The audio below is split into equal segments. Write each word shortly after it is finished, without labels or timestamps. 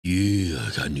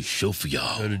I got a new show for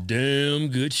y'all. Got a damn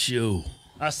good show.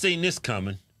 I seen this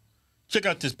coming. Check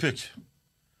out this picture.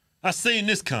 I seen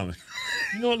this coming.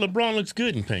 You know what? LeBron looks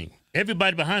good in pink.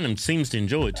 Everybody behind him seems to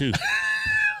enjoy it, too.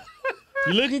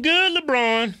 You looking good,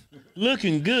 LeBron.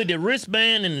 Looking good. The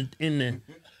wristband and the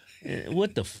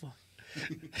what the fuck?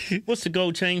 What's the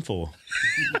gold chain for?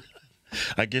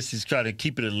 I guess he's trying to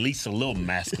keep it at least a little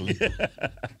masculine.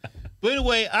 But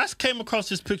anyway, I came across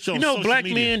this picture on social media. Black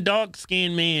men,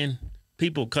 dark-skinned men,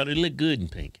 people they look good in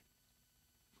pink.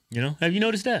 You know? Have you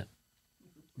noticed that?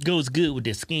 It goes good with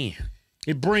their skin.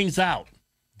 It brings out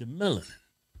the melanin.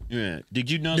 Yeah.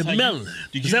 Did you know the melanin?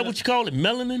 Is that what you call it?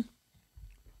 Melanin?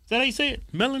 Is that how you say it?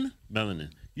 Melanin? Melanin.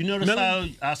 You notice how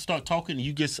I start talking and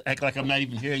you just act like I'm not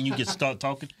even here and you just start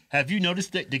talking? Have you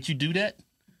noticed that? Did you do that?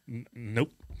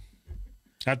 Nope.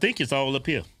 I think it's all up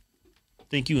here. I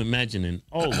think you imagining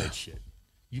all that shit.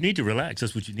 You need to relax.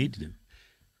 That's what you need to do.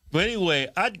 But anyway,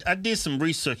 I did some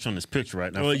research on this picture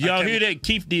right now. Well, y'all hear that?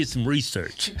 Keith did some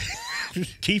research.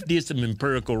 Keith did some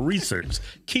empirical research.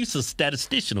 Keith's a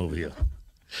statistician over here.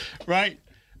 Right?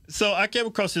 So I came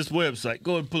across this website.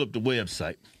 Go ahead and pull up the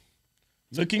website.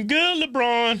 Looking good,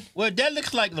 LeBron. Well, that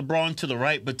looks like LeBron to the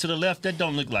right, but to the left, that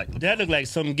don't look like LeBron. That look like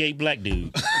some gay black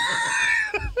dude.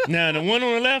 Now, the one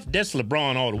on the left, that's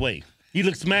LeBron all the way. He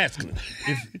looks masculine.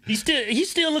 He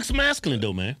still looks masculine,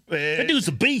 though, man. That dude's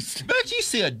a beast. Bet you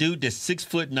see a dude that's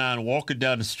 6'9" walking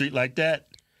down the street like that.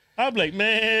 I'm like,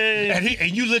 man.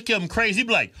 And you look at him crazy. He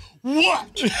be like,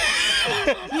 what?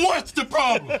 What's the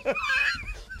problem?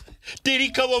 Did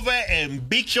he come over and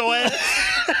beat your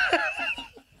ass?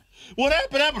 What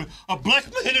happened? A black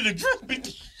man in a drunk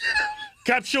beat.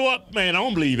 Cops show up, man. I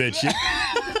don't believe that shit.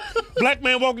 Black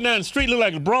man walking down the street look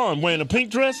like LeBron wearing a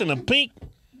pink dress and a pink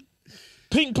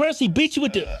purse. He beat you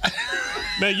with the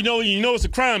man. You know it's a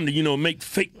crime to make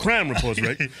fake crime reports,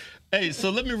 right? Hey,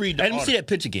 so let me read the. Let me see that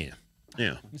picture again.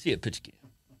 Yeah, let me see that picture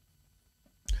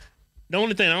again. The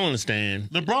only thing I don't understand,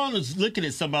 LeBron is looking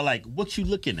at somebody like, "What you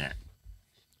looking at?"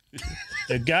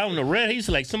 The guy on the red, he's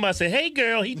like somebody say, "Hey,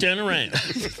 girl," he turn around.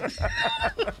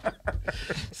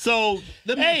 So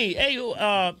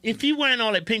if you wearing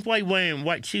all that pink, why you wearing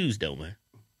white shoes though, man?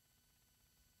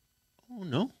 Oh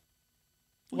no,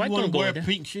 why you want to wear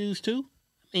pink shoes too?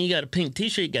 I mean, you got a pink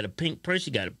T-shirt, you got a pink purse,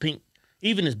 you got a pink.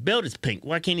 Even his belt is pink.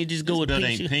 Why can't he just go with pink?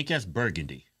 Ain't pink. That's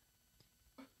burgundy.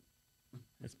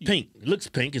 It's pink. It looks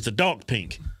pink. It's a dark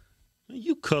pink.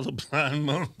 You colorblind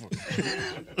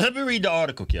motherfucker. Let me read the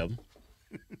article, Kevin.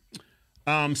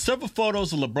 Several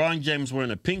photos of LeBron James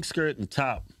wearing a pink skirt and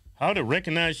top. How to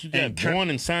recognize you got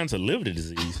warning signs of liver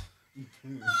disease?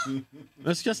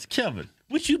 That's just Kevin.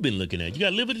 What you been looking at? You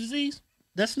got liver disease?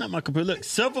 That's not my computer. Look,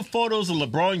 several photos of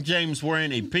LeBron James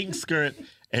wearing a pink skirt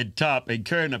and top and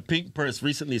carrying a pink purse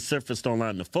recently surfaced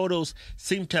online. The photos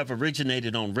seem to have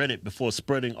originated on Reddit before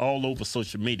spreading all over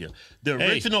social media. The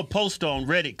original poster on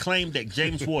Reddit claimed that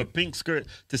James wore a pink skirt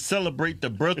to celebrate the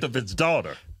birth of his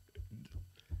daughter.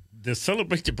 To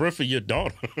celebrate the birth of your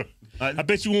daughter? I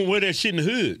bet you won't wear that shit in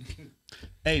the hood.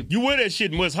 Hey, you wear that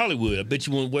shit in West Hollywood. I bet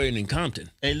you won't wear it in Compton.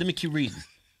 Hey, let me keep reading.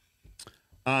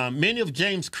 Many of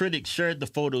James' critics shared the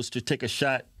photos to take a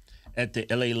shot at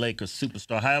the L.A. Lakers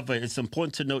superstar. However, it's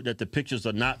important to note that the pictures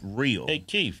are not real. Hey,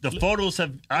 Keith. The photos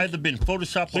have either been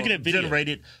photoshopped or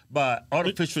generated by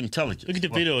artificial intelligence. Look at the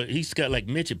video. He's got like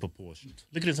midget proportions.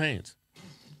 Look at his hands.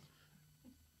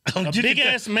 A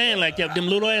big-ass man like that, them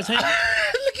little-ass hands.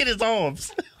 Look at his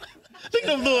arms. Look at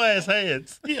them little-ass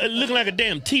hands. Yeah, looking like a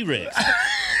damn T-Rex.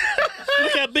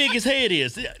 Look how big his head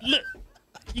is. Look,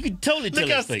 you can totally tell.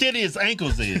 Look how steady his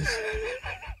ankles is.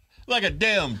 Like a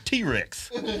damn T-Rex.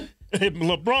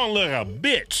 LeBron look a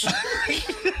bitch.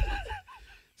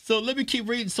 So let me keep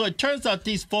reading. So it turns out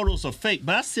these photos are fake,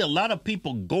 but I see a lot of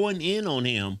people going in on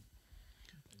him.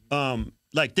 A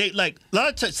lot of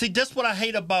times. See, that's what I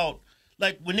hate about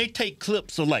when they take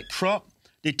clips of Trump.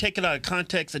 They take it out of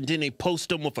context and then they post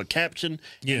them with a caption,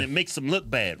 and it makes them look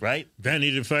bad, right?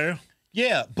 Vanity Fair.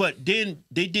 Yeah, but then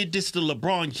they did this to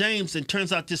LeBron James, and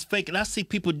turns out this fake. And I see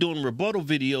people doing rebuttal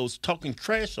videos talking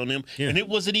trash on him, and it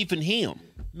wasn't even him.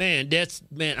 Man,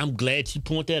 I'm glad you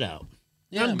pointed that out.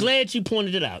 Yeah, I'm glad you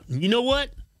pointed it out. You know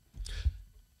what?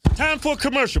 Time for a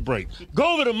commercial break.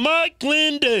 Go over to Mike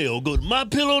Glendale. Go to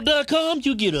mypillow.com.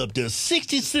 You get up to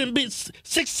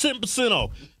 66%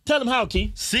 off. Tell them how,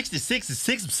 Keith.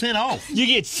 66% off. You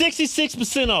get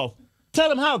 66% off. Tell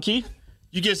them how, Keith.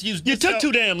 You just use. You took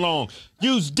too damn long.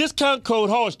 Use discount code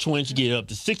Hodgetwins. You get up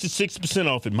to 66%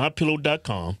 off at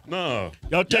mypillow.com. No,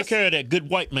 y'all take care of that good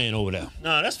white man over there.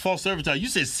 No, that's false advertising. You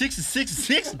said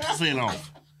 66%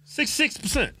 off.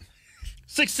 66%.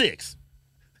 66.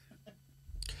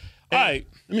 All right.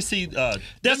 Let me see.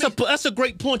 That's a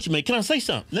great point you make. Can I say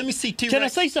something? Let me see T-Rex. Can I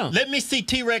say something? Let me see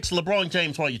T-Rex LeBron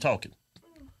James while you're talking.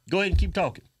 Go ahead and keep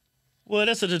talking. Well,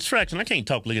 that's a distraction. I can't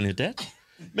talk looking at that.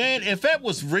 Man, if that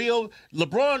was real,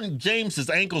 LeBron James's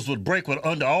ankles would break with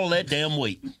under all that damn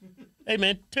weight. Hey,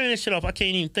 man, turn that shit off. I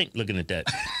can't even think looking at that.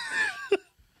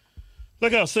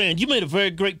 Like I was saying, you made a very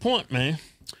great point, man.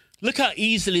 Look how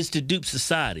easy it is to dupe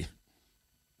society,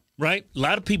 right? A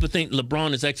lot of people think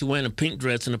LeBron is actually wearing a pink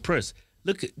dress and a purse.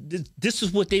 Look, this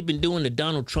is what they've been doing to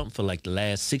Donald Trump for like the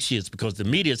last 6 years because the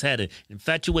media's had an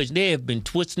infatuation. They have been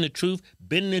twisting the truth,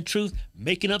 bending the truth,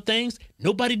 making up things.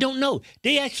 Nobody don't know.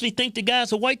 They actually think the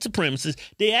guy's a white supremacist.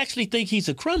 They actually think he's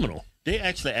a criminal. They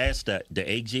actually asked the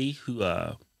AG who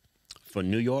for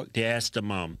New York. They asked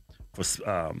him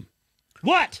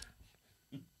What?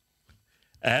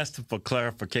 Asked him for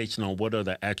clarification on what are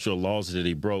the actual laws that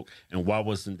he broke and why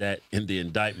wasn't that in the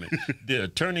indictment. The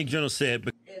Attorney General said.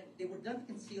 And they were done to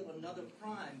conceal another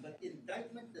crime, but the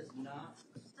indictment does not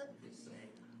specifically say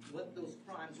what those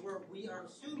crimes were. We are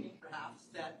assuming, perhaps,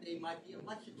 that they might be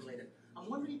election-related. I'm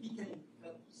wondering if you can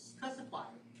specify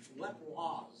what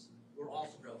laws were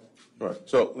also broken. All right.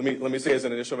 So let me say as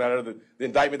an initial matter that the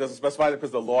indictment doesn't specify that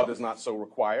because the law does not so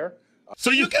require. So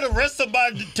you can arrest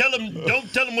somebody,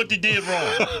 don't tell them what they did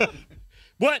wrong.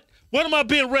 What? What am I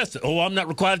being arrested? Oh, I'm not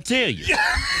required to tell you.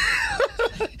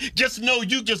 Just know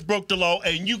you just broke the law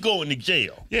and you going to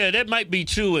jail. Yeah, that might be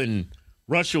true in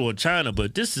Russia or China,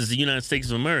 but this is the United States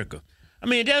of America. I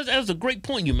mean, that was a great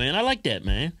point, you man. I like that,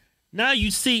 man. Now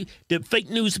you see the fake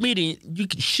news media, you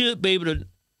should be able to,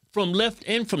 from left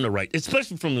and from the right,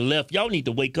 especially from the left, y'all need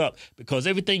to wake up because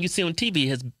everything you see on TV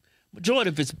has, majority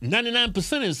of it's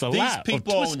 99% is a lie. These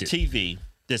people on TV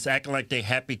that's acting like they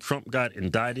happy Trump got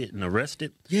indicted and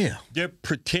arrested. Yeah. They're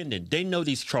pretending. They know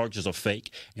these charges are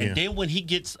fake. And then when he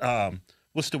gets,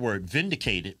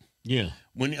 vindicated. Yeah.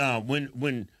 When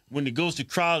it goes to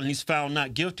trial and he's found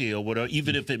not guilty or whatever,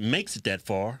 even if it makes it that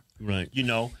far. Right. You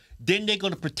know, then they're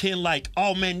going to pretend like,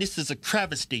 oh, man, this is a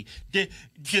travesty.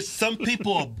 Just some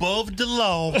people above the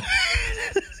law.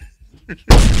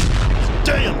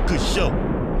 Damn good show.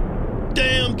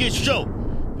 Damn good show.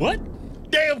 What?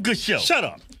 Damn good show. Shut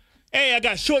up. Hey, I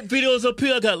got short videos up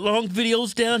here. I got long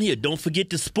videos down here. Don't forget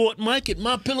to support Mike at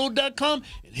mypillow.com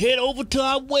and head over to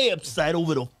our website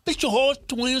over to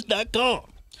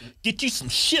officialhodgetwins.com. Get you some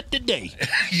shit today.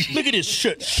 Look at this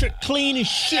shirt. Shirt clean as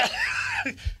shit.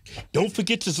 Don't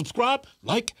forget to subscribe,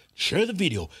 like, share the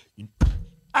video.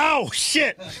 Ow,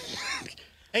 shit.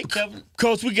 Hey, Kevin.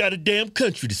 Because we got a damn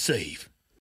country to save.